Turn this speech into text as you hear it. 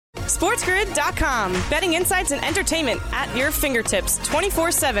SportsGrid.com. Betting insights and entertainment at your fingertips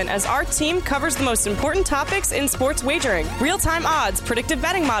 24/7 as our team covers the most important topics in sports wagering. Real-time odds, predictive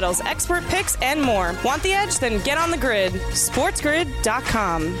betting models, expert picks, and more. Want the edge? Then get on the grid.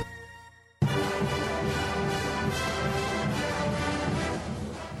 SportsGrid.com.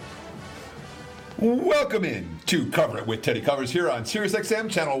 Welcome in to Cover It with Teddy Covers here on SiriusXM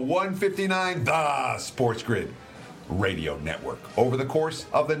Channel 159, the Sports Grid Radio Network. Over the course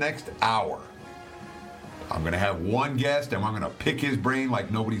of the next hour, I'm going to have one guest, and I'm going to pick his brain like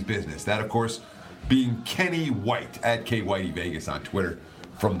nobody's business. That, of course, being Kenny White, at KWhiteyVegas on Twitter,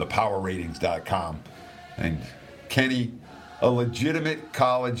 from thepowerratings.com. And Kenny, a legitimate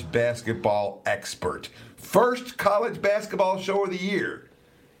college basketball expert. First college basketball show of the year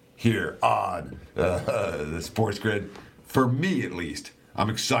here on the Sports Grid. For me, at least, I'm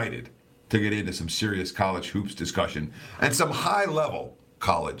excited to get into some serious college hoops discussion and some high-level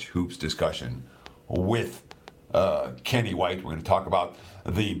college hoops discussion with Kenny White. We're going to talk about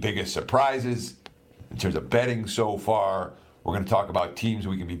the biggest surprises in terms of betting so far. We're going to talk about teams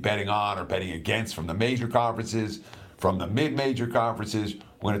we can be betting on or betting against from the major conferences, from the mid-major conferences.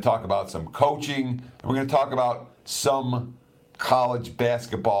 We're going to talk about some coaching, and we're going to talk about some college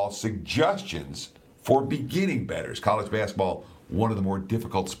basketball suggestions for beginning bettors. College basketball, one of the more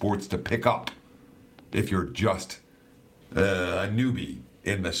difficult sports to pick up if you're just a newbie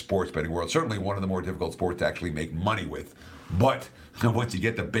in the sports betting world. Certainly one of the more difficult sports to actually make money with. But once you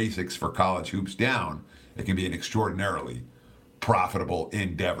get the basics for college hoops down, it can be an extraordinarily profitable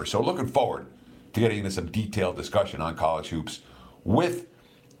endeavor. So looking forward to getting into some detailed discussion on college hoops with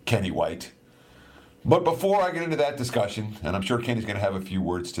Kenny White. But before I get into that discussion, and I'm sure Kenny's going to have a few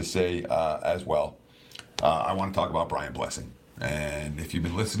words to say as well, I want to talk about Brian Blessing. And if you've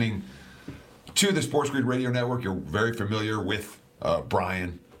been listening to the Sports Grid Radio Network, you're very familiar with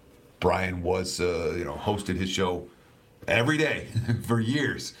Brian. Brian was, hosted his show every day for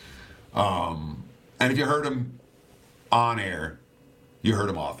years. And if you heard him on air, you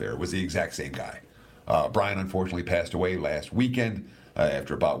heard him off air. It was the exact same guy. Brian unfortunately passed away last weekend.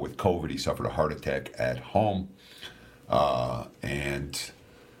 After a bout with COVID, he suffered a heart attack at home. And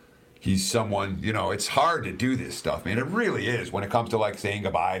he's someone, it's hard to do this stuff, man. It really is when it comes to like saying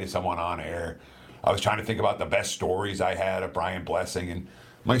goodbye to someone on air. I was trying to think about the best stories I had of Brian Blessing, and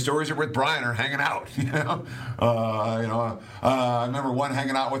my stories are with Brian are hanging out, I remember one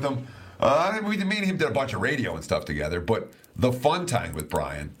hanging out with him. Me and him did a bunch of radio and stuff together, but the fun time with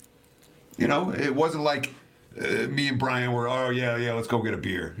Brian, it wasn't like me and Brian were, let's go get a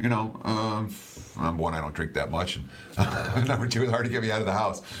beer. Number one, I don't drink that much. And number two, it's hard to get me out of the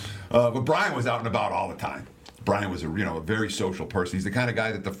house. But Brian was out and about all the time. Brian was a very social person. He's the kind of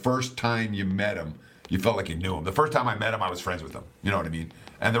guy that the first time you met him, you felt like you knew him. The first time I met him, I was friends with him. You know what I mean?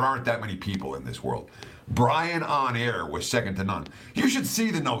 And there aren't that many people in this world. Brian on air was second to none. You should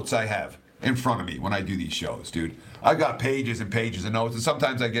see the notes I have in front of me when I do these shows, dude. I've got pages and pages of notes, and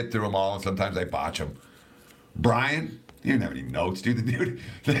sometimes I get through them all, and sometimes I botch them. Brian, he didn't have any notes, dude. The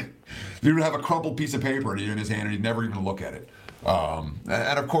dude would have a crumpled piece of paper in his hand, and he'd never even look at it.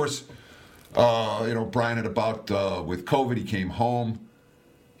 And of course, Brian had with COVID, he came home.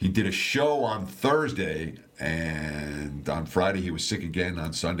 He did a show on Thursday, and on Friday he was sick again.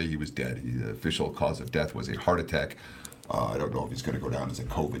 On Sunday he was dead. The official cause of death was a heart attack. I don't know if he's going to go down as a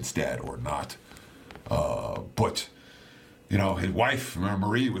COVID stat or not. But his wife,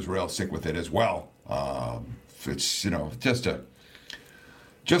 Marie, was real sick with it as well. It's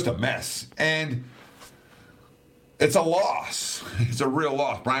just a mess, and it's a loss. It's a real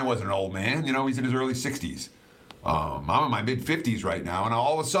loss. Brian wasn't an old man, he's in his early 60s. I'm in my mid 50s right now, and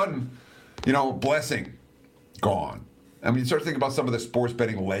all of a sudden, Blessing gone. I mean, you start thinking about some of the sports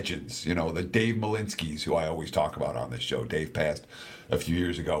betting legends, the Dave Malinskis, who I always talk about on this show. Dave passed a few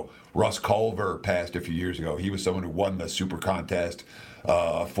years ago. Russ Culver passed a few years ago. He was someone who won the Super Contest,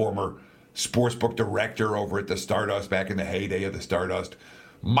 former sportsbook director over at the Stardust back in the heyday of the Stardust.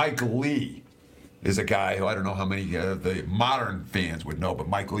 Mike Lee is a guy who I don't know how many of the modern fans would know, but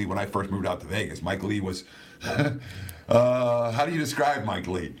Mike Lee, when I first moved out to Vegas, Mike Lee was, how do you describe Mike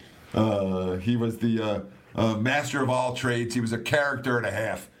Lee? He was the master of all trades. He was a character and a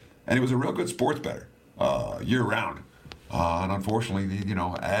half, and he was a real good sports bettor year-round. And unfortunately,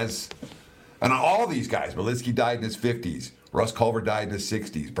 and all these guys, Malinski died in his 50s. Russ Culver died in his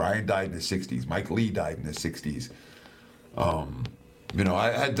 60s. Brian died in his 60s. Mike Lee died in his 60s.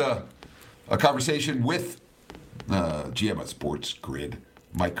 I had a conversation with GM at Sports Grid,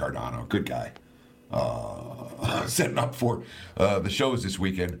 Mike Cardano, good guy, setting up for the shows this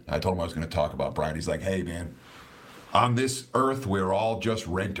weekend. I told him I was going to talk about Brian. He's like, hey, man, On this earth, we're all just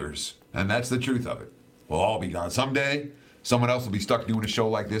renters. And that's the truth of it. We'll all be gone. Someday, someone else will be stuck doing a show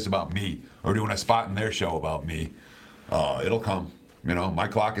like this about me, or doing a spot in their show about me. It'll come. You know, my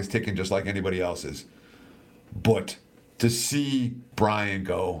clock is ticking just like anybody else's. But to see Brian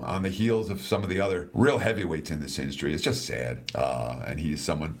go on the heels of some of the other real heavyweights in this industry, it's just sad. And he's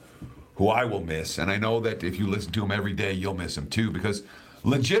someone who I will miss. And I know that if you listen to him every day, you'll miss him too. Because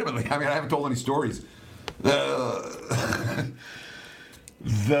legitimately, I mean, I haven't told any stories.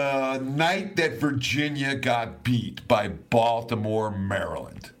 The night that Virginia got beat by Baltimore,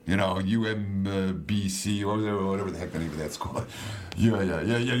 Maryland, you know, UMBC, or whatever the heck the name of that school. Yeah,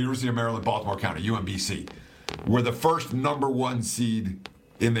 University of Maryland, Baltimore County, UMBC, were the first number one seed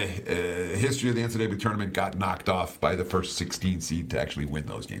in the history of the NCAA tournament, got knocked off by the first 16 seed to actually win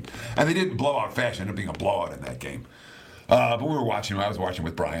those games. And they didn't blow out fashion, ended up being a blowout in that game. But we were watching, I was watching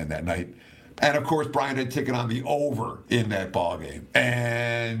with Brian that night. And of course, Brian had taken on the over in that ball game.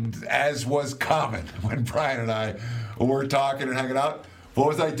 And as was common when Brian and I were talking and hanging out, what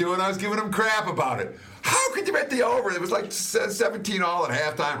was I doing? I was giving him crap about it. How could you bet the over? It was like 17 all at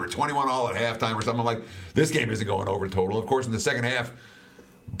halftime or 21 all at halftime or something. I'm like, this game isn't going over total. Of course, in the second half,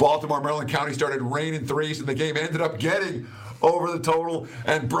 Baltimore, Maryland County started raining threes, and the game ended up getting over the total.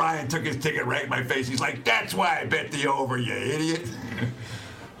 And Brian took his ticket right in my face. He's like, that's why I bet the over, you idiot.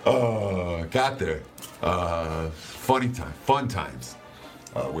 Got there. Fun times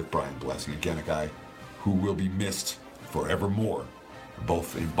with Brian Blessing. Again, a guy who will be missed forevermore,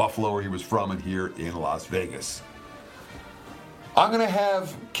 both in Buffalo, where he was from, and here in Las Vegas. I'm going to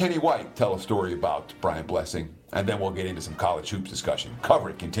have Kenny White tell a story about Brian Blessing, and then we'll get into some college hoops discussion. Cover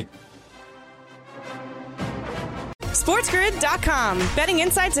it. Continue. SportsGrid.com. Betting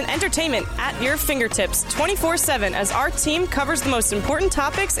insights and entertainment at your fingertips 24/7 as our team covers the most important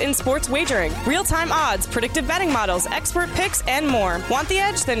topics in sports wagering. Real-time odds, predictive betting models, expert picks, and more. Want the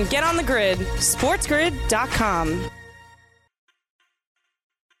edge? Then get on the grid. SportsGrid.com.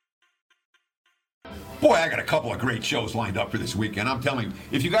 Boy, I got a couple of great shows lined up for this weekend. I'm telling you,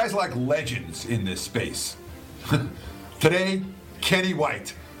 if you guys like legends in this space, today, Kenny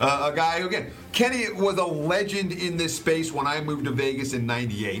White. A guy who, again, Kenny was a legend in this space when I moved to Vegas in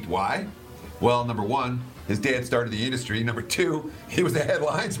 '98. Why? Well, number one, his dad started the industry. Number two, he was the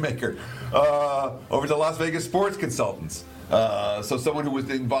headlines maker over the Las Vegas Sports Consultants. So someone who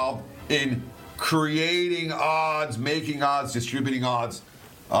was involved in creating odds, making odds, distributing odds.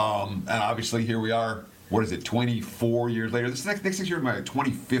 And obviously here we are, 24 years later. This is next year my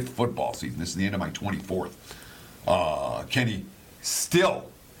 25th football season. This is the end of my 24th. Kenny still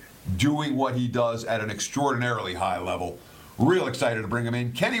doing what he does at an extraordinarily high level. Real excited to bring him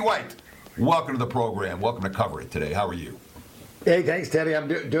in. Kenny White, welcome to the program. Welcome to Cover It today. How are you? Hey, thanks, Teddy. I'm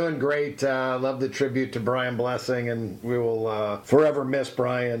doing great. Love the tribute to Brian Blessing, and we will forever miss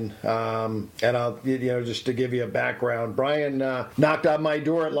Brian. And I'll, just to give you a background, Brian knocked on my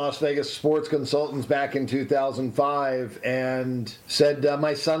door at Las Vegas Sports Consultants back in 2005 and said,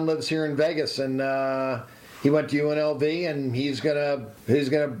 my son lives here in Vegas, and he went to UNLV, and he's gonna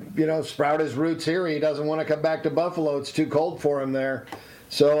sprout his roots here. He doesn't want to come back to Buffalo. It's too cold for him there.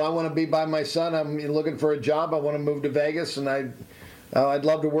 So I want to be by my son. I'm looking for a job. I want to move to Vegas, and I'd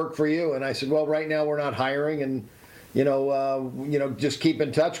love to work for you. And I said, well, right now we're not hiring, and just keep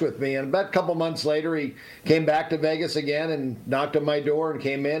in touch with me. And about a couple months later, he came back to Vegas again and knocked on my door and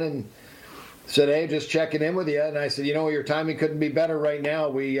came in and said, hey, just checking in with you. And I said, your timing couldn't be better right now.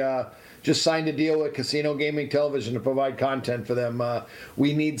 We just signed a deal with Casino Gaming Television to provide content for them.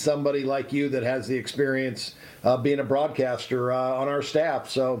 We need somebody like you that has the experience being a broadcaster on our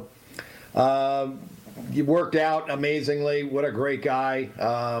staff. So you worked out amazingly. What a great guy.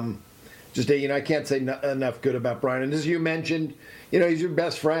 I can't say enough good about Brian. And as you mentioned, he's your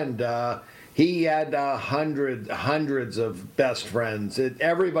best friend. He had hundreds of best friends.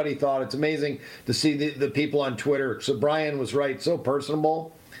 Everybody thought it's amazing to see the people on Twitter. So Brian was right, so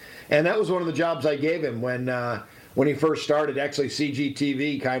personable. And that was one of the jobs I gave him when he first started. Actually,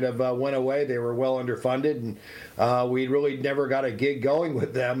 CGTV kind of went away. They were well underfunded, and we really never got a gig going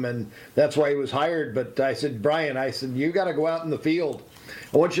with them, and that's why he was hired. But I said, Brian, you got to go out in the field.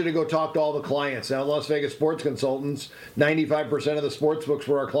 I want you to go talk to all the clients. Now, Las Vegas Sports Consultants, 95% of the sports books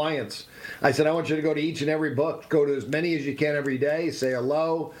were our clients. I said, I want you to go to each and every book. Go to as many as you can every day. Say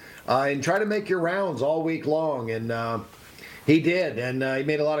hello, and try to make your rounds all week long. And he did, and he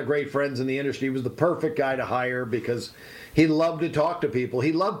made a lot of great friends in the industry. He was the perfect guy to hire because he loved to talk to people.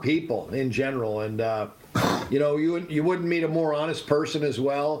 He loved people in general, and You know, you wouldn't meet a more honest person as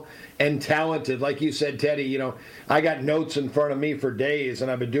well, and talented. Like you said, Teddy, you know, I got notes in front of me for days, and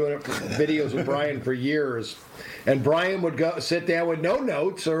I've been doing videos with Brian for years. And Brian would go sit down with no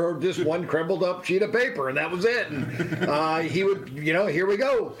notes or just one crumpled up sheet of paper, and that was it. And he would, you know, here we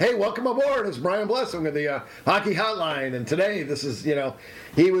go. Hey, welcome aboard. It's Brian Blessing with the Hockey Hotline. And today, this is, you know,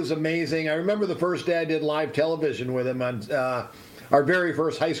 he was amazing. I remember the first day I did live television with him on our very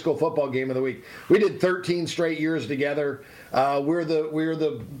first high school football game of the week. We did 13 straight years together. We're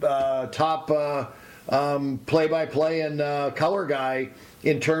the top play-by-play and color guy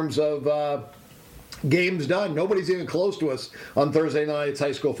in terms of games done. Nobody's even close to us on Thursday nights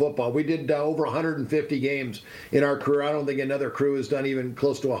high school football. We did over 150 games in our career. I don't think another crew has done even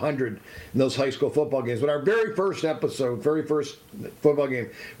close to 100 in those high school football games. But our very first episode, very first football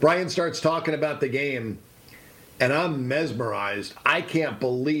game, Brian starts talking about the game, and I'm mesmerized. I can't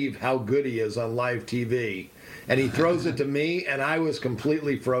believe how good he is on live TV. And he throws it to me, and I was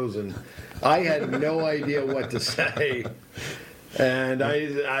completely frozen. I had no idea what to say. And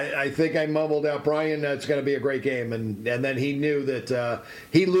I think I mumbled out, Brian, it's going to be a great game. And then he knew that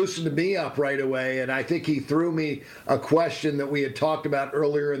he loosened me up right away. And I think he threw me a question that we had talked about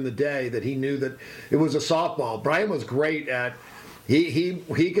earlier in the day, that he knew that it was a softball. Brian was great at,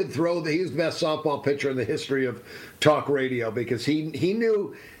 he could throw, he was the best softball pitcher in the history of talk radio, because he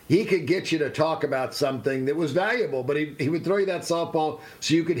knew he could get you to talk about something that was valuable, but he would throw you that softball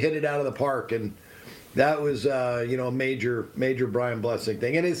so you could hit it out of the park. And that was, you know, a major Brian Blessing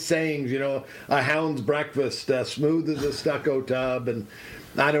thing. And his sayings, you know, a hound's breakfast, smooth as a stucco tub, and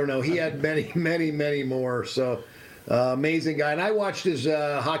I don't know. He had many more. So, amazing guy. And I watched his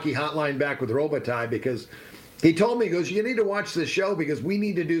Hockey Hotline back with Robitaille, because he told me, he goes, you need to watch this show because we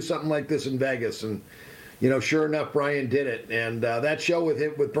need to do something like this in Vegas. And, you know, sure enough, Brian did it. And that show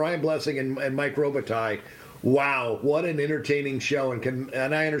with Brian Blessing and Mike Robitaille, wow, what an entertaining show. And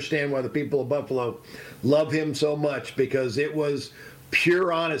I understand why the people of Buffalo love him so much, because it was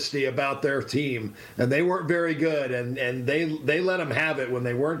pure honesty about their team. And they weren't very good, and they let them have it when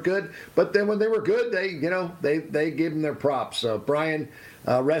they weren't good. But then when they were good, they gave them their props. So, Brian,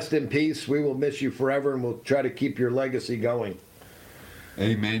 rest in peace. We will miss you forever, and we'll try to keep your legacy going.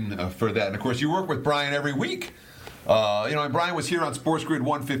 Amen for that. And, of course, you work with Brian every week. You know, and Brian was here on Sports Grid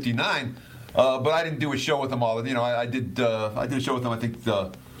 159. But I didn't do a show with him all. You know, I did a show with him. I think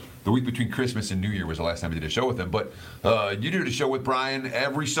the week between Christmas and New Year was the last time I did a show with him. But you did a show with Brian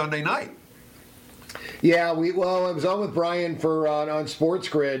every Sunday night. Yeah, I was on with Brian for on Sports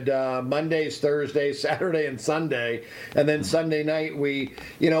Grid Mondays, Thursdays, Saturday, and Sunday, and then Sunday night we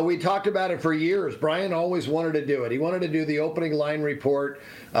talked about it for years. Brian always wanted to do it. He wanted to do the opening line report.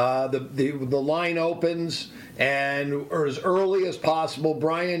 The line opens, and as early as possible.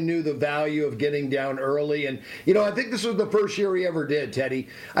 Brian knew the value of getting down early, and you know, I think this was the first year he ever did, Teddy.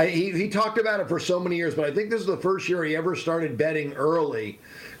 He talked about it for so many years, but I think this is the first year he ever started betting early.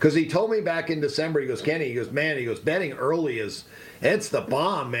 Because he told me back in December, he goes, Kenny, he goes, betting early it's the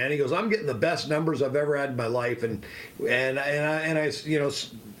bomb, man. He goes, I'm getting the best numbers I've ever had in my life, and I, you know,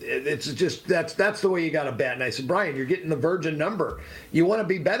 it's just that's the way you got to bet. And I said, Brian, you're getting the virgin number. You want to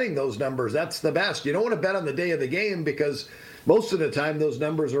be betting those numbers. That's the best. You don't want to bet on the day of the game, because most of the time those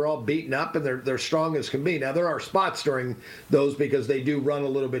numbers are all beaten up and they're strong as can be. Now, there are spots during those because they do run a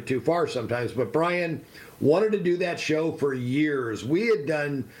little bit too far sometimes. But Brian wanted to do that show for years.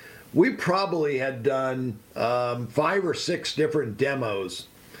 We probably had done 5 or 6 different demos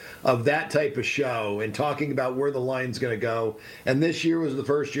of that type of show and talking about where the line's going to go. And this year was the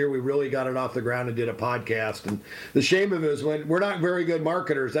first year we really got it off the ground and did a podcast. And the shame of it is, when we're not very good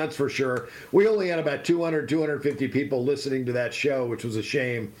marketers, that's for sure. We only had about 250 people listening to that show, which was a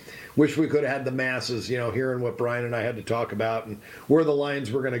shame. Wish we could have had the masses, you know, hearing what Brian and I had to talk about and where the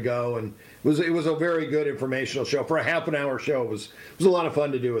lines were going to go. And it was a very good informational show. For a half an hour show, it was a lot of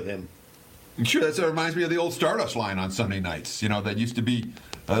fun to do with him. Sure, that reminds me of the old Stardust line on Sunday nights. You know, that used to be,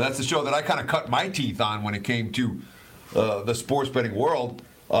 that's the show that I kind of cut my teeth on when it came to the sports betting world.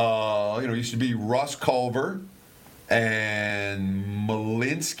 You know, it used to be Russ Culver and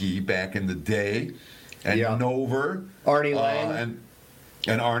Malinsky back in the day, and Nover, Arnie Lang,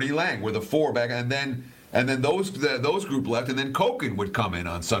 and Arnie Lang were the 4 back, and then those group left, and then Koken would come in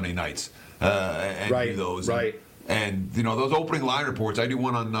on Sunday nights and do those. Right. And you know, those opening line reports, I do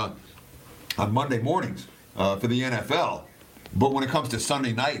one on Monday mornings for the NFL. But when it comes to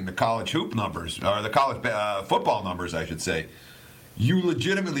Sunday night and the college hoop numbers, or the college football numbers, I should say, you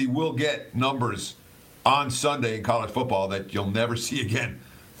legitimately will get numbers on Sunday in college football that you'll never see again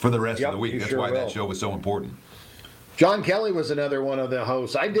for the rest of the week. That's why that show was so important. John Kelly was another one of the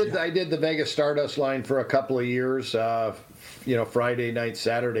hosts. I did the Vegas Stardust line for a couple of years. Friday night,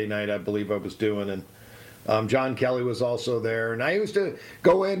 Saturday night, I believe I was doing, and John Kelly was also there. And I used to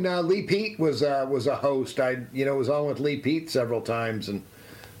go in. Lee Pete was a host. I was on with Lee Pete several times, and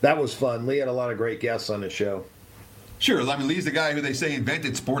that was fun. Lee had a lot of great guests on his show. Sure. I mean, Lee's the guy who they say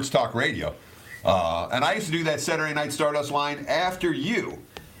invented sports talk radio. And I used to do that Saturday Night Stardust line after you.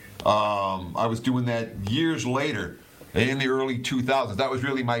 I was doing that years later in the early 2000s. That was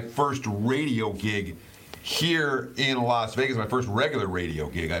really my first radio gig here in Las Vegas, my first regular radio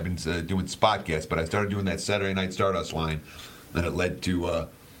gig. I've been doing spot guests, but I started doing that Saturday Night Stardust line. Then it led to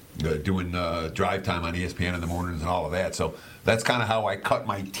doing drive time on ESPN in the mornings and all of that. So that's kind of how I cut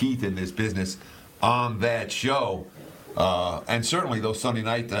my teeth in this business on that show. And certainly those Sunday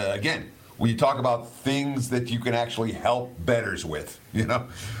night, again, when you talk about things that you can actually help bettors with,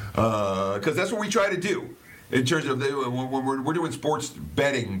 because that's what we try to do. In terms of when we're doing sports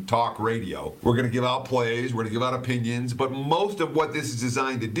betting talk radio, we're going to give out plays, we're going to give out opinions, but most of what this is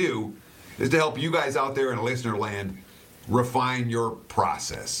designed to do is to help you guys out there in listener land refine your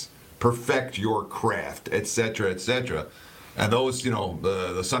process, perfect your craft, etc., etc. And those,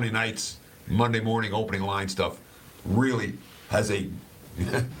 the Sunday nights, Monday morning opening line stuff really has a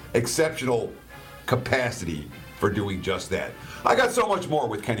exceptional capacity for doing just that. I got so much more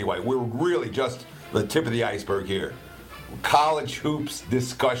with Kenny White. We're really just the tip of the iceberg here. College hoops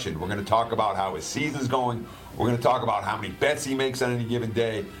discussion. We're going to talk about how his season's going. We're going to talk about how many bets he makes on any given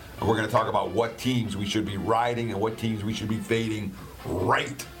day. And we're going to talk about what teams we should be riding and what teams we should be fading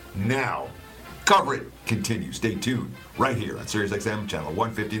right now. Cover it continues. Stay tuned right here on SiriusXM Channel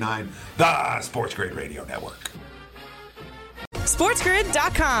 159, the Sports Grid Radio Network.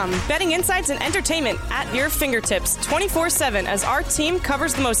 SportsGrid.com. Betting insights and entertainment at your fingertips 24/7 as our team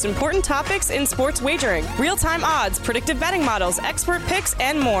covers the most important topics in sports wagering. Real-time odds, predictive betting models, expert picks,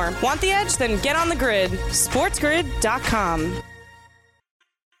 and more. Want the edge? Then get on the grid. SportsGrid.com.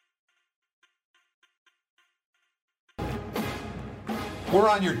 We're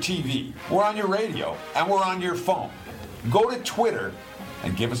on your TV, we're on your radio, and we're on your phone. Go to Twitter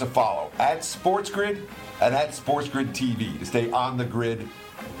and give us a follow at SportsGrid and at SportsGrid TV to stay on the grid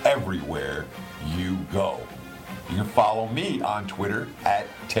everywhere you go. You can follow me on Twitter at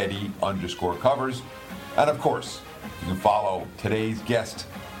Teddy_covers. And of course, you can follow today's guest,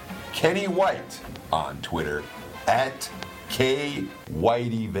 Kenny White, on Twitter at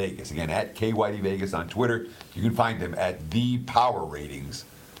KWhiteyVegas. Again, at KWhiteyVegas on Twitter. You can find him at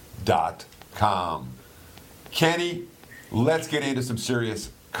thepowerratings.com. Kenny, let's get into some serious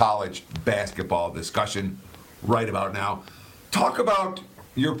college basketball discussion right about now. Talk about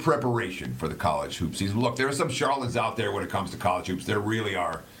your preparation for the college hoop season. Look, there are some charlatans out there when it comes to college hoops. There really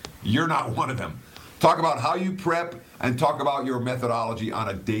are. You're not one of them. Talk about how you prep and talk about your methodology on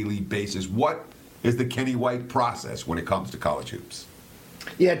a daily basis. What is the Kenny White process when it comes to college hoops?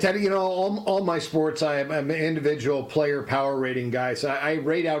 Yeah, Teddy, all my sports, I'm an individual player power rating guy. So I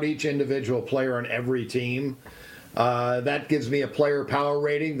rate out each individual player on every team. That gives me a player power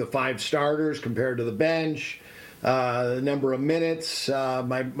rating, the 5 starters compared to the bench, the number of minutes.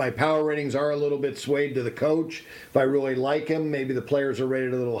 My power ratings are a little bit swayed to the coach. If I really like him, maybe the players are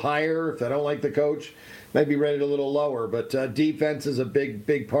rated a little higher. If I don't like the coach, maybe rated a little lower. But defense is a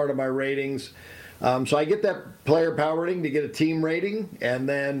big part of my ratings. So I get that player power rating to get a team rating. And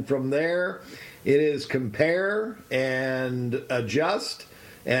then from there, it is compare and adjust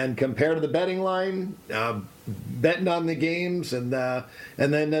and compare to the betting line, betting on the games, and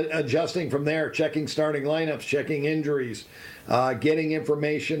then adjusting from there, checking starting lineups, checking injuries, getting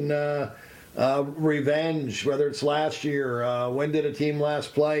information, revenge, whether it's last year, when did a team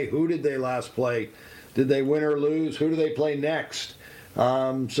last play, who did they last play, did they win or lose, who do they play next?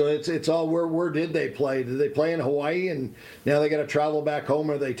 So it's all where did they play? Did they play in Hawaii and now they got to travel back home?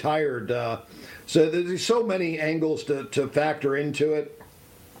 Are they tired? So there's so many angles to factor into it.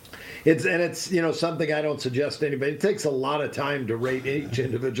 It's something I don't suggest to anybody. It takes a lot of time to rate each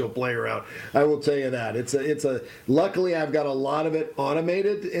individual player out. I will tell you that. Luckily I've got a lot of it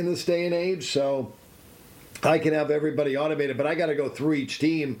automated in this day and age, so I can have everybody automated, but I got to go through each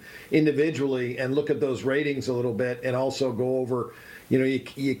team individually and look at those ratings a little bit and also go over,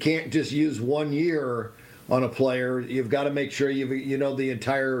 you can't just use 1 year on a player. You've got to make sure you know the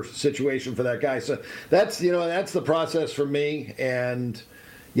entire situation for that guy. So that's the process for me, and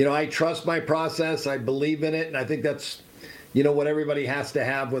I trust my process. I believe in it, and I think that's what everybody has to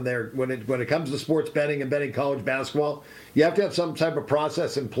have when it comes to sports betting and betting college basketball. You have to have some type of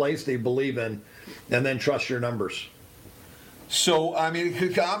process in place that you believe in, and then trust your numbers. So, I mean,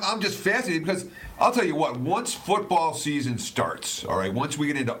 I'm just fascinated because I'll tell you what, once football season starts, all right, once we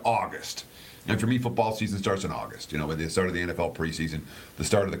get into August, and for me, football season starts in August, with the start of the NFL preseason, the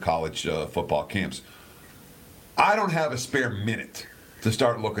start of the college football camps. I don't have a spare minute to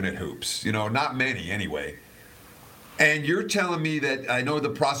start looking at hoops, not many anyway. And you're telling me that, I know the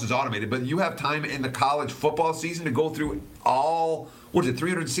process is automated, but you have time in the college football season to go through all,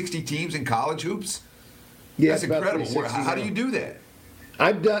 360 teams in college hoops? Yeah, that's incredible. How do you do that?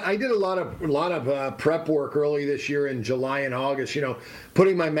 I did a lot of prep work early this year in July and August.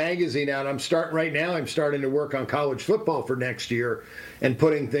 Putting my magazine out. I'm starting to work on college football for next year and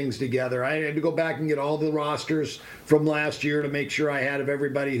putting things together. I had to go back and get all the rosters from last year to make sure I had of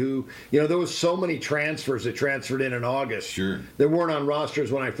everybody who, there was so many transfers that transferred in August. Sure. That weren't on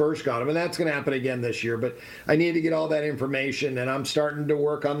rosters when I first got them, and that's going to happen again this year. But I need to get all that information, and I'm starting to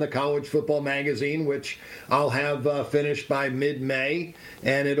work on the college football magazine, which I'll have finished by mid-May,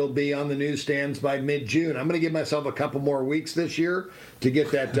 and it'll be on the newsstands by mid-June. I'm going to give myself a couple more weeks this year to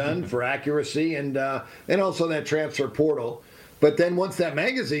get that done for accuracy and also that transfer portal. But then once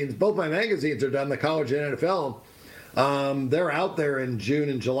both my magazines are done, the college and NFL, they're out there in June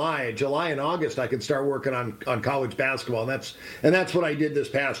and July. July and August, I can start working on college basketball, and that's what I did this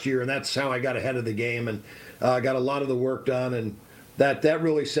past year, and that's how I got ahead of the game and got a lot of the work done, and that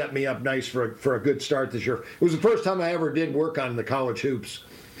really set me up nice for a good start this year. It was the first time I ever did work on the college hoops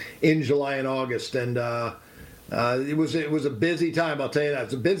in July and August, and it was a busy time. I'll tell you that.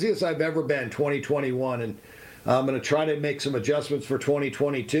 It's the busiest I've ever been, 2021, and I'm going to try to make some adjustments for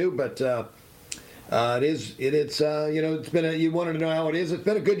 2022, but it's been you wanted to know how it is. It's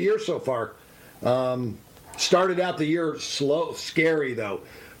been a good year so far. Started out the year slow, scary though.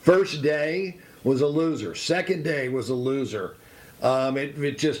 First day was a loser. Second day was a loser.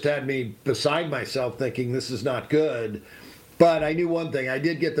 It just had me beside myself thinking this is not good. But I knew one thing. I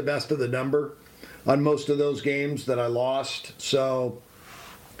did get the best of the number on most of those games that I lost. So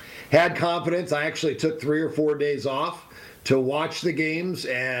had confidence. I actually took 3 or 4 days off to watch the games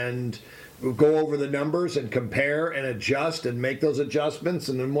and go over the numbers and compare and adjust and make those adjustments.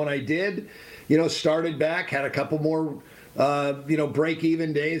 And then when I did, started back, had a couple more,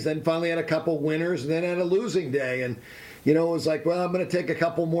 break-even days, then finally had a couple winners, and then had a losing day. And, it was like, well, I'm going to take a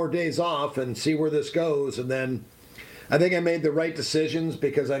couple more days off and see where this goes. And then I think I made the right decisions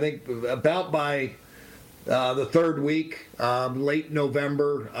because I think about by the third week, late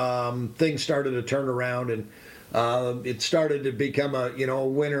November, things started to turn around, and it started to become a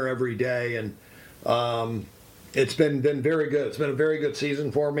winner every day, and it's been very good. It's been a very good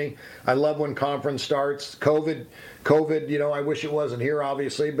season for me. I love when conference starts. COVID, I wish it wasn't here,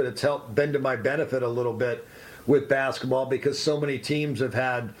 obviously, but it's been to my benefit a little bit with basketball because so many teams have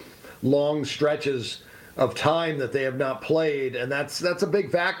had long stretches of time that they have not played, and that's a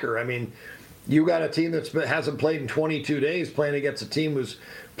big factor. I mean, you got a team that hasn't played in 22 days playing against a team who's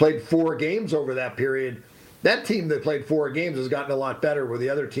played 4 games over that period. That team that played 4 games has gotten a lot better, where the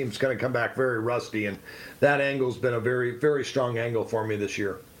other team's going to come back very rusty, and that angle's been a very, very strong angle for me this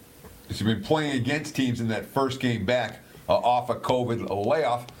year. So you've been playing against teams in that first game back off a COVID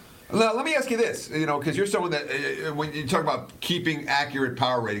layoff. Now, let me ask you this, because you're someone that, when you talk about keeping accurate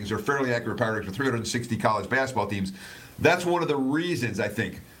power ratings or fairly accurate power ratings for 360 college basketball teams, that's one of the reasons, I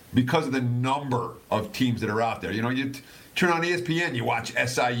think, because of the number of teams that are out there. You turn on ESPN, you watch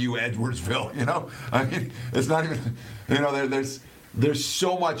SIU Edwardsville, I mean, it's not even, there's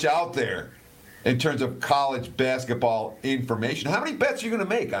so much out there in terms of college basketball information. How many bets are you going to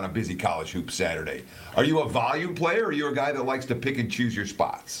make on a busy college hoop Saturday? Are you a volume player, or are you a guy that likes to pick and choose your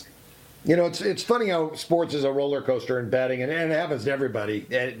spots? It's funny how sports is a roller coaster in betting, and it happens to everybody.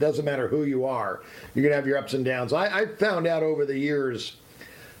 And it doesn't matter who you are. You're going to have your ups and downs. I found out over the years,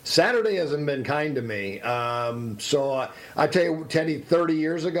 Saturday hasn't been kind to me. So I tell you, Teddy, 30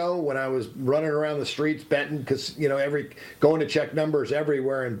 years ago when I was running around the streets betting, because, going to check numbers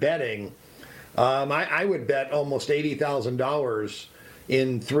everywhere and betting, I would bet almost $80,000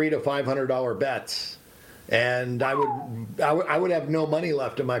 in $300 to $500 bets. And I would have no money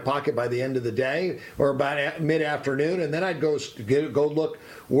left in my pocket by the end of the day or about mid-afternoon, and then I'd go look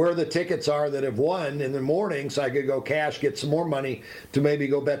where the tickets are that have won in the morning, so I could go cash, get some more money to maybe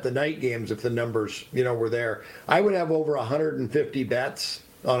go bet the night games if the numbers were there. I would have over 150 bets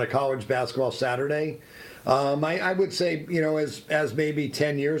on a college basketball Saturday. I would say, as maybe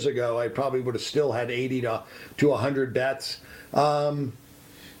 10 years ago, I probably would have still had 80 to 100 bets.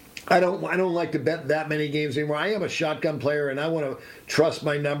 I don't like to bet that many games anymore. I am a shotgun player, and I want to trust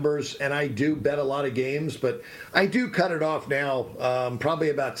my numbers, and I do bet a lot of games, but I do cut it off now.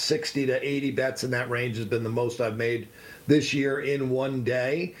 Probably about 60 to 80 bets in that range has been the most I've made this year in one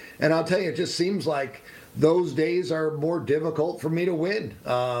day. And I'll tell you, it just seems like those days are more difficult for me to win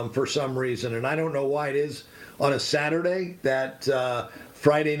for some reason. And I don't know why it is on a Saturday that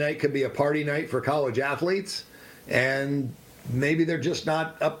Friday night could be a party night for college athletes. And maybe they're just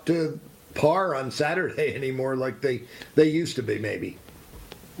not up to par on Saturday anymore like they used to be, maybe.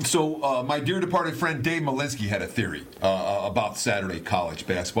 So my dear departed friend Dave Malinsky had a theory about Saturday college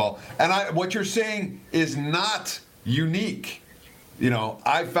basketball. And what you're saying is not unique. You know,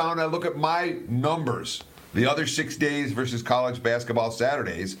 I look at my numbers, the other 6 days versus college basketball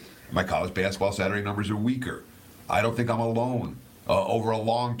Saturdays, my college basketball Saturday numbers are weaker. I don't think I'm alone over a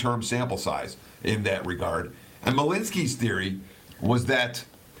long-term sample size in that regard. And Malinsky's theory was that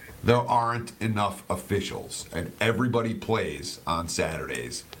there aren't enough officials, and everybody plays on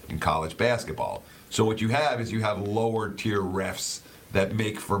Saturdays in college basketball. So what you have is lower tier refs that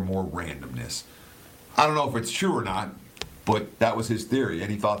make for more randomness. I don't know if it's true or not, but that was his theory.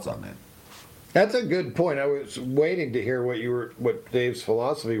 Any thoughts on that? That's a good point. I was waiting to hear what Dave's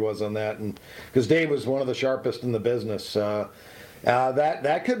philosophy was on that, and because Dave was one of the sharpest in the business.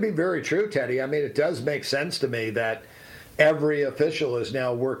 That could be very true, Teddy. I mean, it does make sense to me that every official is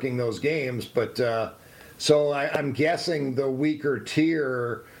now working those games, but so I'm guessing the weaker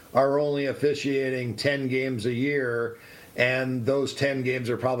tier are only officiating 10 games a year, and those 10 games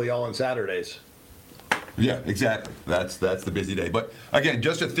are probably all on Saturdays. Yeah, exactly. That's the busy day. But again,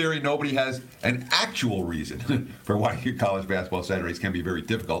 just a theory. Nobody has an actual reason for why college basketball Saturdays can be very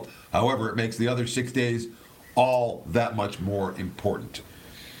difficult. However, it makes the other 6 days all that much more important.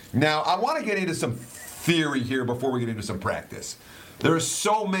 Now, I want to get into some theory here before we get into some practice. There are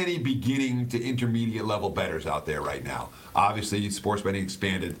so many beginning to intermediate level bettors out there right now. Obviously, sports betting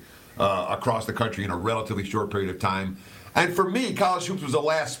expanded across the country in a relatively short period of time. And for me, college hoops was the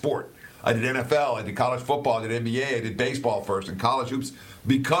last sport. I did NFL, I did college football, I did NBA, I did baseball first. And college hoops,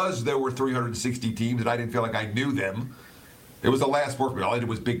 because there were 360 teams and I didn't feel like I knew them, it was the last sport for me. All I did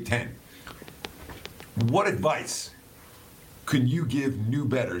was Big Ten. What advice can you give new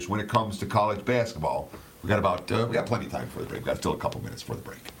bettors when it comes to college basketball? We got plenty of time for the break. We've got still a couple minutes for the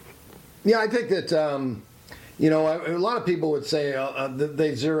break. Yeah, I think that a lot of people would say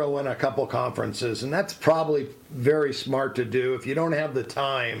they zero in a couple conferences, and that's probably very smart to do if you don't have the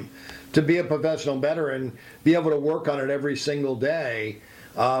time to be a professional bettor and be able to work on it every single day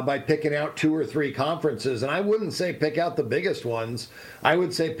by picking out 2 or 3 conferences. And I wouldn't say pick out the biggest ones. I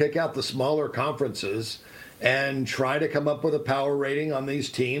would say pick out the smaller conferences and try to come up with a power rating on these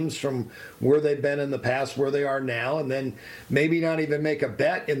teams from where they've been in the past, where they are now, and then maybe not even make a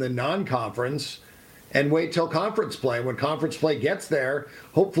bet in the non-conference and wait till conference play. When conference play gets there,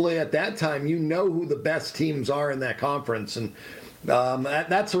 hopefully at that time you know who the best teams are in that conference. And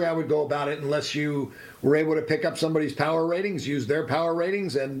that's the way I would go about it, unless you were able to pick up somebody's power ratings, use their power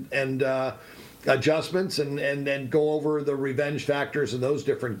ratings and adjustments, and go over the revenge factors and those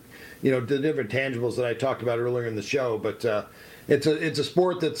different, the different tangibles that I talked about earlier in the show. But it's a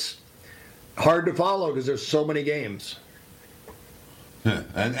sport that's hard to follow because there's so many games. Yeah.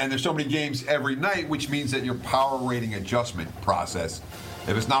 And there's so many games every night, which means that your power rating adjustment process,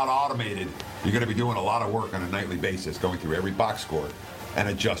 if it's not automated, you're going to be doing a lot of work on a nightly basis, going through every box score and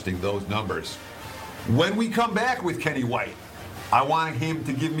adjusting those numbers. When we come back with Kenny White, I want him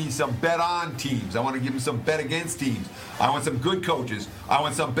to give me some bet on teams. I want to give him some bet against teams. I want some good coaches. I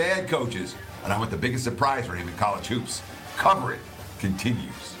want some bad coaches. And I want the biggest surprise for him in college hoops. Cover It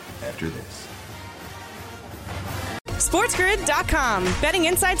continues after this. SportsGrid.com. Betting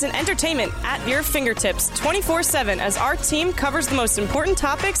insights and entertainment at your fingertips 24/7 as our team covers the most important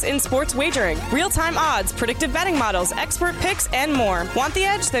topics in sports wagering. Real-time odds, predictive betting models, expert picks, and more. Want the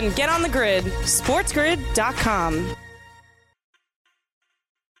edge? Then get on the grid. SportsGrid.com.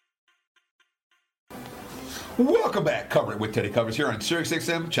 Welcome back. Cover It with Teddy Covers here on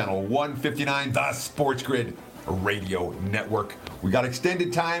SiriusXM, channel 159, the Sports Grid Radio Network. We got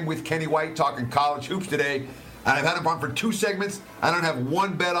extended time with Kenny White talking college hoops today. And I've had him on for 2 segments. I don't have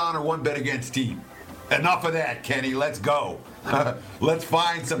one bet on or one bet against team. Enough of that, Kenny. Let's go. Let's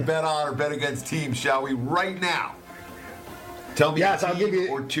find some bet on or bet against teams, shall we? Right now. Tell me a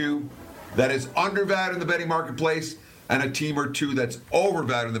team or two that is undervalued in the betting marketplace and a team or two that's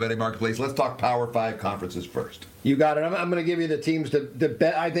overvalued in the betting marketplace. Let's talk Power 5 conferences first. You got it. I'm going to give you the teams that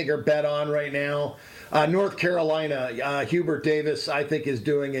bet I think are bet on right now. North Carolina, Hubert Davis, I think, is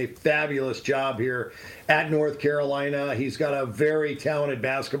doing a fabulous job here at North Carolina. He's got a very talented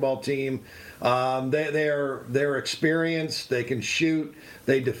basketball team. They're experienced. They can shoot.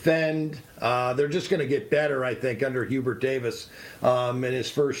 They defend. They're just going to get better, I think, under Hubert Davis in his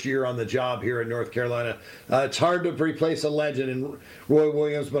first year on the job here in North Carolina. It's hard to replace a legend in Roy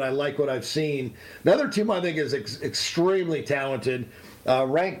Williams, but I like what I've seen. Another team I think is extremely talented,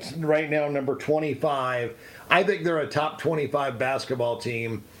 ranked right now number 25. I think they're a top 25 basketball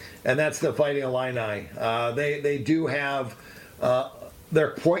team, and that's the Fighting Illini. They do have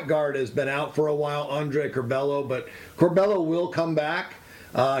their point guard has been out for a while, Andre Curbelo, but Curbelo will come back.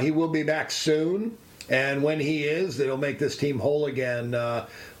 He will be back soon, and when he is, they'll make this team whole again.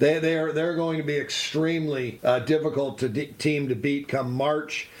 They're going to be extremely difficult team to beat come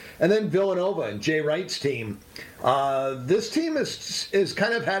March. And then Villanova and Jay Wright's team. This team is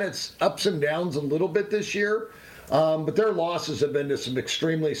kind of had its ups and downs a little bit this year. But their losses have been to some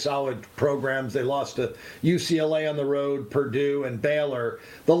extremely solid programs. They lost to UCLA on the road, Purdue, and Baylor.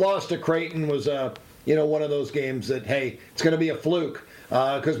 The loss to Creighton was one of those games that, hey, it's going to be a fluke.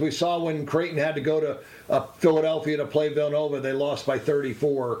 Because we saw when Creighton had to go to Philadelphia to play Villanova, they lost by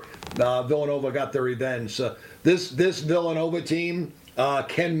 34. Villanova got their revenge. So this Villanova team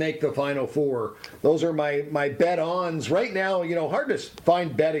can make the Final Four. Those are my bet-ons. Right now, hard to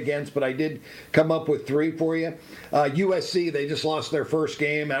find bet against, but I did come up with 3 for you. USC, they just lost their first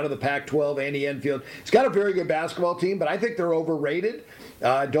game out of the Pac-12. Andy Enfield. He's got a very good basketball team, but I think they're overrated.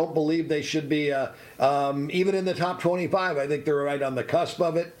 I don't believe they should be even in the top 25. I think they're right on the cusp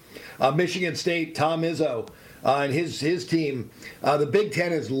of it. Michigan State, Tom Izzo. And his team, the Big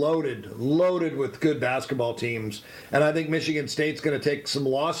Ten is loaded with good basketball teams. And I think Michigan State's going to take some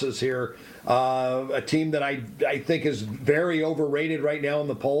losses here. A team that I think is very overrated right now in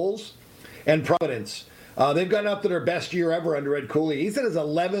the polls. And Providence. They've gotten up to their best year ever under Ed Cooley. He's in his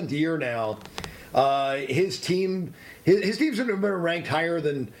 11th year now. His team's been ranked higher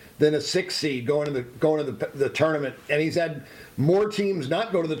than a 6th seed going to the tournament. And he's had more teams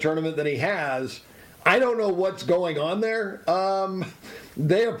not go to the tournament than he has. I don't know what's going on there.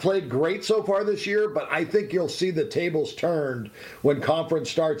 They have played great so far this year, but I think you'll see the tables turned when conference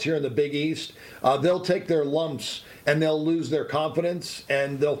starts here in the Big East. They'll take their lumps and they'll lose their confidence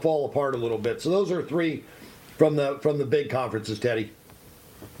and they'll fall apart a little bit. So those are 3 from the big conferences, Teddy.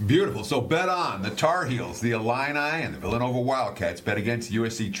 Beautiful. So bet on the Tar Heels, the Illini, and the Villanova Wildcats. Bet against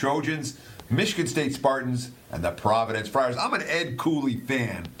USC Trojans, Michigan State Spartans, and the Providence Friars. I'm an Ed Cooley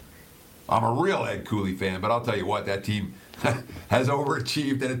fan. I'm a real Ed Cooley fan, but I'll tell you what, that team has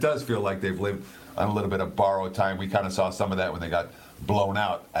overachieved, and it does feel like they've lived on a little bit of borrowed time. We kind of saw some of that when they got blown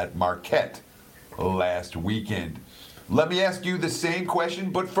out at Marquette last weekend. Let me ask you the same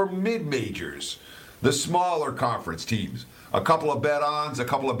question, but for mid-majors, the smaller conference teams. A couple of bet-ons, a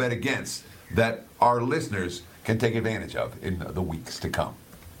couple of bet-against that our listeners can take advantage of in the weeks to come.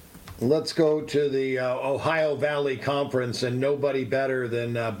 Let's go to the Ohio Valley Conference, and nobody better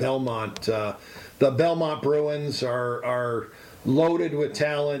than Belmont. The Belmont Bruins are loaded with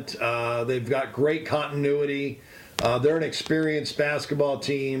talent. They've got great continuity. They're an experienced basketball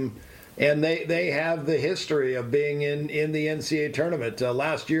team, and they have the history of being in the NCAA tournament.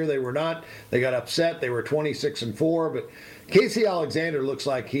 Last year they were not. They got upset. They were 26-4, but Casey Alexander looks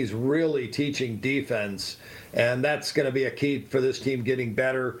like he's really teaching defense, and that's going to be a key for this team getting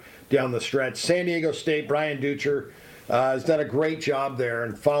better down the stretch. San Diego State, Brian Ducher has done a great job there,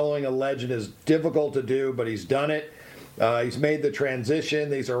 and following a legend is difficult to do, but he's done it. He's made the transition.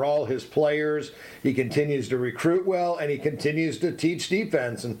 These are all his players. He continues to recruit well, and he continues to teach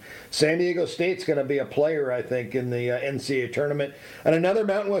defense. And San Diego State's going to be a player, I think, in the NCAA tournament. And another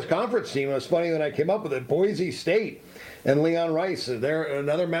Mountain West Conference team, it was funny that I came up with it, Boise State and Leon Rice. They're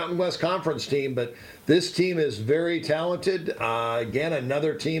another Mountain West Conference team, but this team is very talented. Again,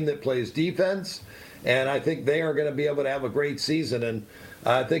 another team that plays defense, and I think they are going to be able to have a great season. And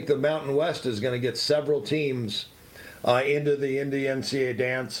I think the Mountain West is going to get several teams into the NCAA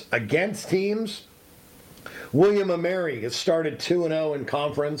dance. Against teams, William & Mary has started 2-0 in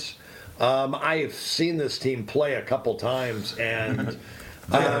conference. I've seen this team play a couple times, and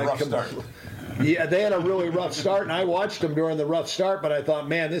they had a rough start. Yeah, they had a really rough start, and I watched them during the rough start, but I thought,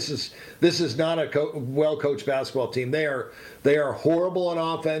 man, this is not a well-coached basketball team. They are horrible on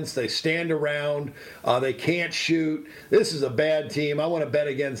offense. They stand around. They can't shoot. This is a bad team. I want to bet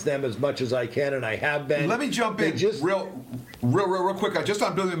against them as much as I can, and I have been. Let me jump in real quick, just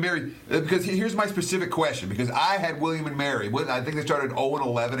on William & Mary, because here's my specific question, because I had William & Mary. I think they started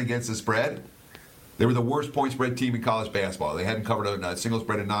 0-11 against the spread. They were the worst point spread team in college basketball. They hadn't covered a single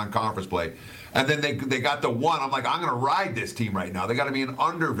spread in non-conference play. And then they got the one. I'm like, I'm going to ride this team right now. They got to be an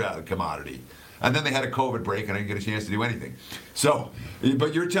undervalued commodity. and then they had a COVID break, and I didn't get a chance to do anything. So,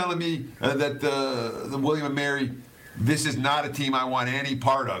 but you're telling me that the William & Mary, this is not a team I want any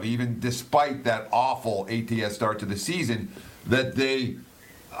part of, even despite that awful ATS start to the season, that they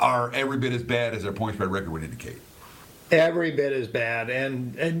are every bit as bad as their point spread record would indicate. Every bit as bad.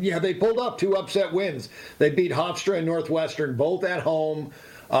 And yeah, they pulled up 2 upset wins. They beat Hofstra and Northwestern, both at home.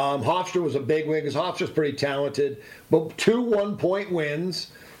 Hofstra was a big win because Hofstra's pretty talented. But 2 one-point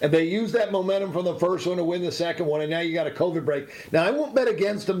wins. And they used that momentum from the first one to win the second one, and now you got a COVID break. Now, I won't bet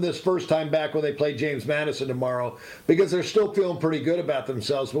against them this first time back when they play James Madison tomorrow because they're still feeling pretty good about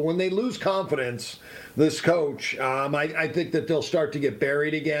themselves. But when they lose confidence, this coach, I think that they'll start to get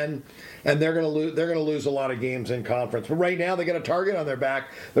buried again, and they're going to lose. They're going to lose a lot of games in conference. But right now, they got a target on their back.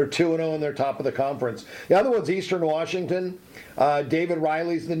 They're 2-0 and they're top of the conference. The other one's Eastern Washington. David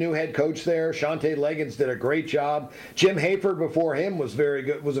Riley's the new head coach there. Shante Leggins did a great job. Jim Hayford before him was very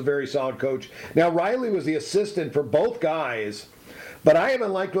good. Was a very solid coach. Now Riley was the assistant for both guys, but I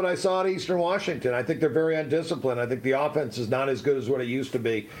haven't liked what I saw at Eastern Washington. I think they're very undisciplined. I think the offense is not as good as what it used to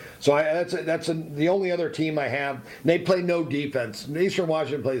be. So that's the only other team I have. They play no defense. Eastern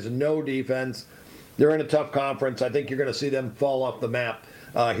Washington plays no defense. They're in a tough conference. I think you're going to see them fall off the map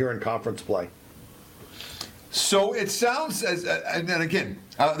here in conference play. So it sounds as, and then again,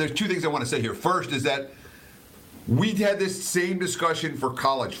 there's 2 things I want to say here. First is that we had this same discussion for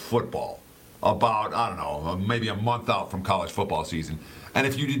college football about, I don't know, maybe a month out from college football season. And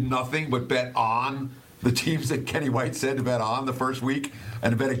if you did nothing but bet on the teams that Kenny White said to bet on the first week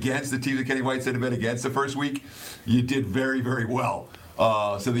and bet against the teams that Kenny White said to bet against the first week, you did very, very well.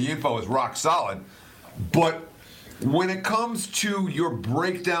 So the info is rock solid. But when it comes to your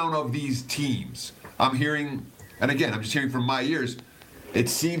breakdown of these teams, I'm hearing, and again, I'm just hearing from my ears, it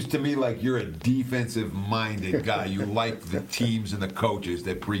seems to me like you're a defensive-minded guy. You like the teams and the coaches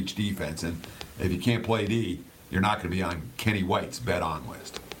that preach defense. And if you can't play D, you're not going to be on Kenny White's bet-on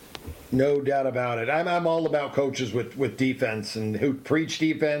list. No doubt about it. I'm all about coaches with defense and who preach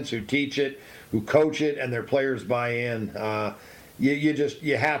defense, who teach it, who coach it, and their players buy in.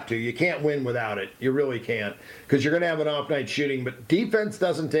 You have to. You can't win without it. You really can't, because you're going to have an off-night shooting. But defense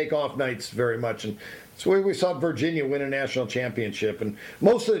doesn't take off nights very much, and it's the way we saw Virginia win a national championship. And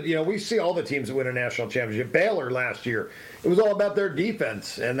most of we see all the teams that win a national championship. Baylor last year, it was all about their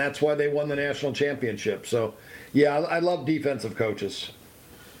defense, and that's why they won the national championship. So, yeah, I love defensive coaches.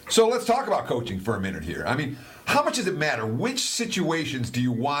 So let's talk about coaching for a minute here. I mean, how much does it matter? Which situations do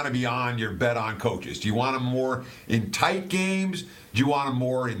you want to be on your bet-on coaches? Do you want them more in tight games? Do you want them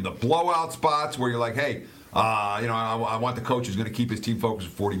more in the blowout spots where you're like, hey, I want the coach who's going to keep his team focused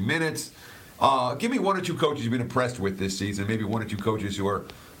for 40 minutes? Give me 1 or 2 coaches you've been impressed with this season. Maybe 1 or 2 coaches who are,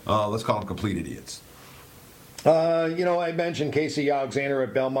 let's call them complete idiots. I mentioned Casey Alexander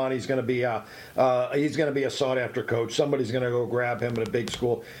at Belmont. He's going to be a sought-after coach. Somebody's going to go grab him at a big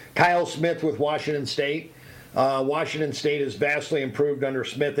school. Kyle Smith with Washington State. Washington State has vastly improved under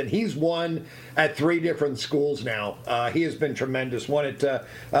Smith, and he's won at 3 different schools now. He has been tremendous. One at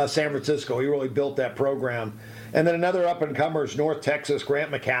San Francisco. He really built that program. And then another up-and-comer is North Texas,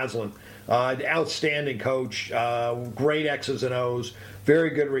 Grant McCaslin. Outstanding coach, great X's and O's,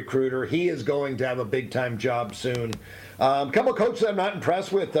 very good recruiter. He is going to have a big-time job soon. A couple of coaches I'm not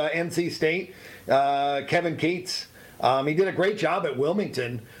impressed with, NC State, Kevin Keats. He did a great job at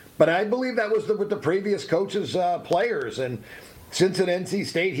Wilmington, but I believe that was with the previous coach's players. And since at NC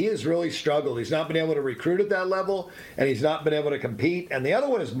State, he has really struggled. He's not been able to recruit at that level, and he's not been able to compete. And the other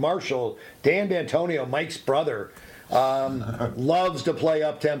one is Marshall, Dan D'Antonio, Mike's brother. Loves to play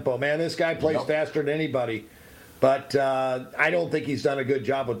up-tempo. Man, this guy plays faster than anybody. But I don't think he's done a good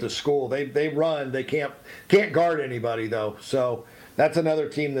job with the school. They run. They can't guard anybody, though. So that's another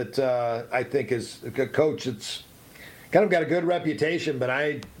team that I think is a coach that's kind of got a good reputation, but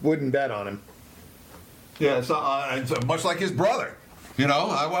I wouldn't bet on him. Yeah, it's much like his brother.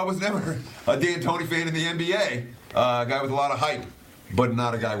 I was never a D'Antoni fan in the NBA. A guy with a lot of hype, but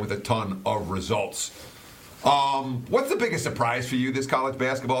not a guy with a ton of results. What's the biggest surprise for you this college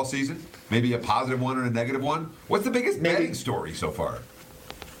basketball season? Maybe a positive one or a negative one? What's the biggest betting story so far?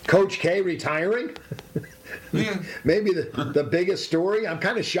 Coach K retiring? Yeah. Maybe the biggest story. I'm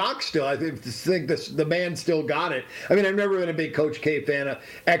kind of shocked still. I think the man still got it. I mean, I've never been a big Coach K fan of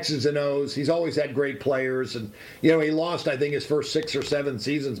X's and O's. He's always had great players. And, he lost, I think, his first 6 or 7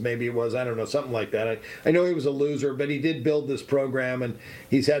 seasons, maybe it was. I don't know, something like that. I know he was a loser, but he did build this program, and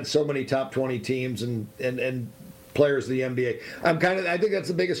he's had so many top 20 teams and players of the NBA. I think that's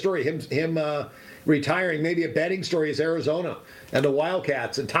the biggest story. Him retiring. Maybe a betting story is Arizona and the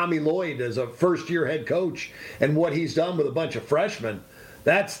Wildcats and Tommy Lloyd as a first-year head coach and what he's done with a bunch of freshmen.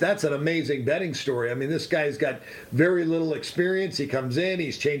 That's an amazing betting story. I mean, this guy's got very little experience. He comes in,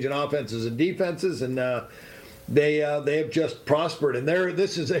 he's changing offenses and defenses, and they have just prospered. And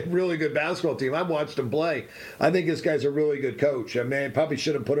this is a really good basketball team. I've watched them play. I think this guy's a really good coach. I mean, I probably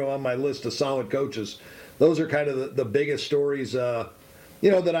should have put him on my list of solid coaches. Those are kind of the biggest stories, that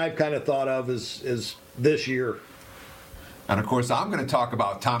I've kind of thought of is this year. And, of course, I'm going to talk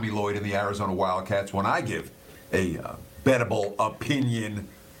about Tommy Lloyd and the Arizona Wildcats when I give a bettable opinion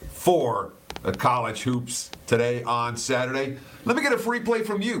for the college hoops today on Saturday. Let me get a free play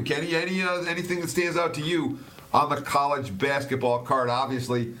from you, Kenny. Anything that stands out to you on the college basketball card?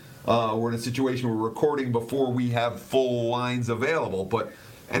 Obviously, we're in a situation where we're recording before we have full lines available, but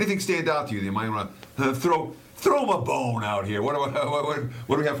anything stand out to you that you might want to throw them a bone out here? What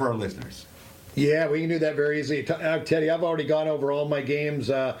do we have for our listeners? Yeah, we can do that very easily. Teddy, I've already gone over all my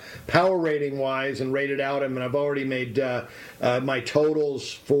games power rating wise and rated out them, and I've already made my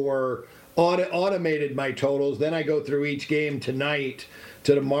totals for automated my totals. Then I go through each game tonight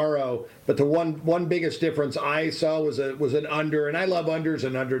to tomorrow. But the one biggest difference I saw was an under, and I love unders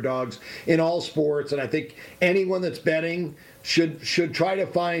and underdogs in all sports, and I think anyone that's betting should try to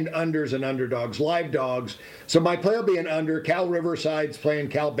find unders and underdogs, live dogs. So my play will be an under. Cal Riverside's playing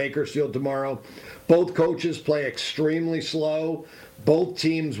Cal Bakersfield tomorrow. Both coaches play extremely slow. Both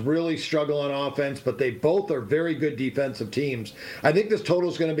teams really struggle on offense, but they both are very good defensive teams. I think this total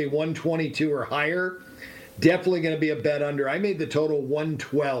is going to be 122 or higher. Definitely going to be a bet under. I made the total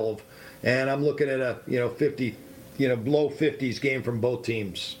 112, and I'm looking at a 50, low 50s game from both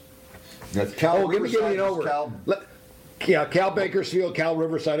teams. That's Cal. Give me an over. Cal Bakersfield, Cal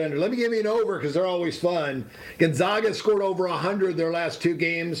Riverside under. Let me give you an over because they're always fun. Gonzaga scored over 100 their last two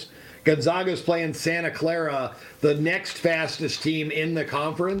games. Gonzaga's playing Santa Clara, the next fastest team in the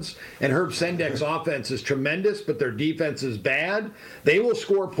conference, and Herb Sendek's offense is tremendous, but their defense is bad. They will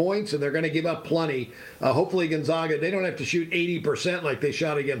score points, and they're going to give up plenty. Hopefully Gonzaga, they don't have to shoot 80% like they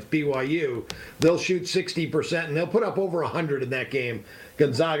shot against BYU. They'll shoot 60%, and they'll put up over 100 in that game.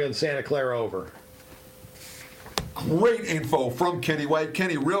 Gonzaga and Santa Clara over. Great info from Kenny White.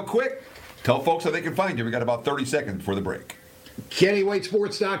 Kenny, real quick, tell folks how they can find you. We got about 30 seconds before the break.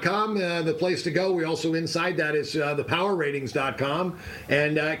 KennyWhiteSports.com, the place to go. We also, inside that is thepowerratings.com,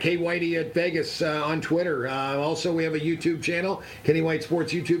 and K Whitey at Vegas on Twitter. Also, we have a YouTube channel, Kenny White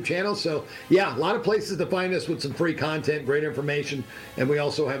Sports YouTube channel. So, yeah, a lot of places to find us with some free content, great information, and we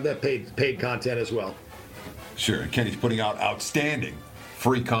also have that paid content as well. Sure, and Kenny's putting out outstanding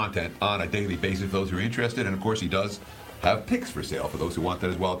free content on a daily basis for those who are interested, and of course he does have picks for sale for those who want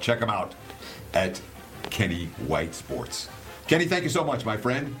that as well. Check him out at Kenny White Sports. Kenny, thank you so much, my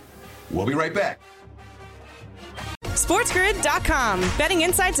friend. We'll be right back. SportsGrid.com. Betting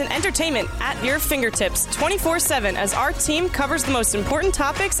insights and entertainment at your fingertips 24/7 as our team covers the most important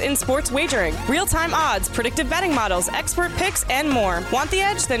topics in sports wagering. Real-time odds, predictive betting models, expert picks, and more. Want the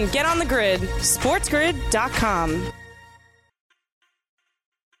edge? Then get on the grid. SportsGrid.com.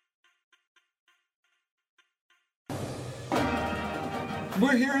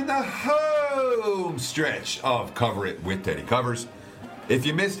 We're here in the home stretch of Cover It with Teddy Covers. If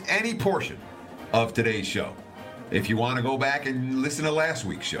you missed any portion of today's show, if you want to go back and listen to last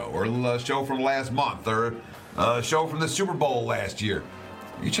week's show, or a show from last month, or a show from the Super Bowl last year,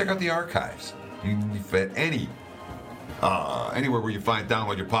 you check out the archives. You can fit anywhere where you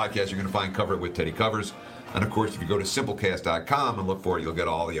download your podcast, you're going to find Cover It with Teddy Covers. And of course, if you go to simplecast.com and look for it, you'll get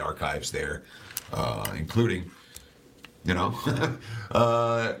all the archives there, including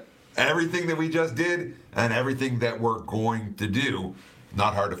everything that we just did and everything that we're going to do.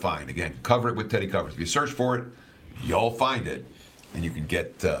 Not hard to find. Again, Cover It with Teddy Covers. If you search for it, you'll find it. And you can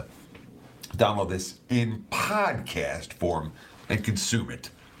download this in podcast form and consume it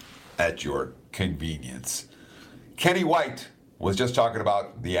at your convenience. Kenny White was just talking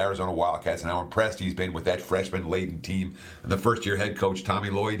about the Arizona Wildcats and how impressed he's been with that freshman-laden team. And the first-year head coach, Tommy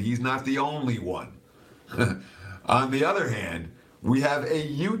Lloyd, he's not the only one. On the other hand, we have a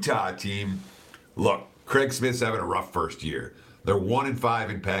Utah team. Look, Craig Smith's having a rough first year. They're 1-5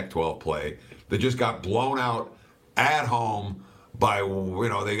 in Pac-12 play. They just got blown out at home by,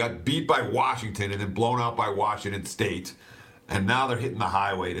 they got beat by Washington and then blown out by Washington State. And now they're hitting the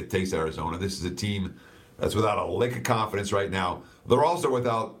highway to taste Arizona. This is a team that's without a lick of confidence right now. They're also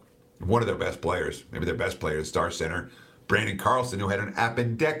without one of their best players, maybe their best player, star center, Brandon Carlson, who had an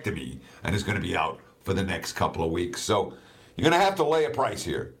appendectomy and is going to be out for the next couple of weeks. So you're going to have to lay a price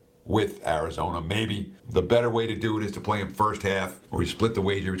here with Arizona. Maybe the better way to do it is to play them first half, or we split the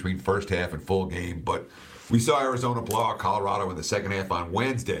wager between first half and full game. But we saw Arizona blow out Colorado in the second half on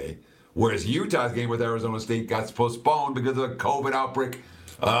Wednesday Whereas Utah's game with Arizona State got postponed because of a COVID outbreak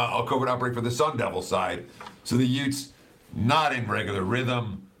for the Sun Devil side. So the Utes not in regular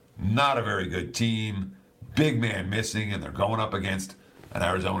rhythm, not a very good team, big man missing, and they're going up against an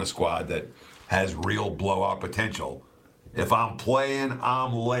Arizona squad that has real blowout potential. If I'm playing,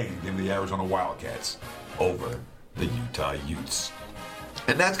 I'm laying. Give me the Arizona Wildcats over the Utah Utes.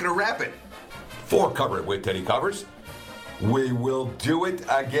 And that's going to wrap it for Cover It with Teddy Covers. We will do it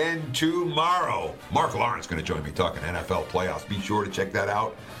again tomorrow. Mark Lawrence is going to join me talking NFL playoffs. Be sure to check that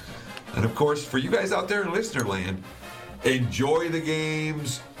out. And, of course, for you guys out there in listener land, enjoy the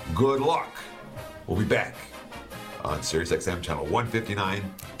games. Good luck. We'll be back on SiriusXM Channel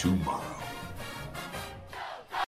 159 tomorrow.